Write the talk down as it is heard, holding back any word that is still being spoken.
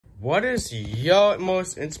What is your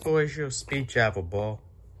most inspirational speech ever, bro?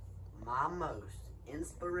 My most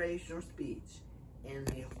inspirational speech in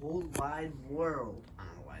the whole wide world, I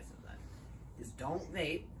don't know why I said that, is don't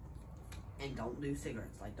vape and don't do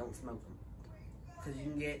cigarettes. Like, don't smoke them. Because you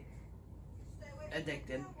can get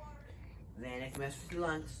addicted, then it can mess with your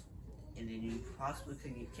lungs, and then you possibly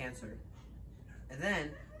could get cancer. And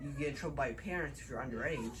then you get in trouble by your parents if you're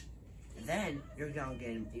underage. And then you're gonna get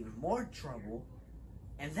in even more trouble.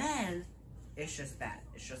 And then it's just bad.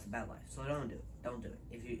 It's just a bad life. So don't do it. Don't do it.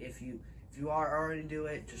 If you are already do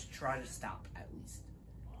it, just try to stop at least.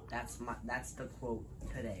 That's the quote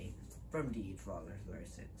today from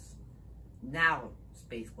DHVlogger36’s. Now,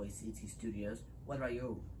 Spaceboy CT Studios. What about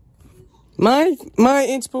you? My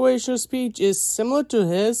inspirational speech is similar to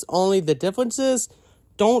his, only the difference is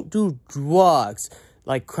don't do drugs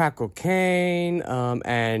like crack cocaine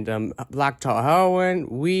and black tar heroin,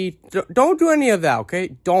 weed. Don't do any of that,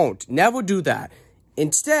 okay? Don't. Never do that.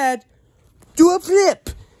 Instead, do a flip.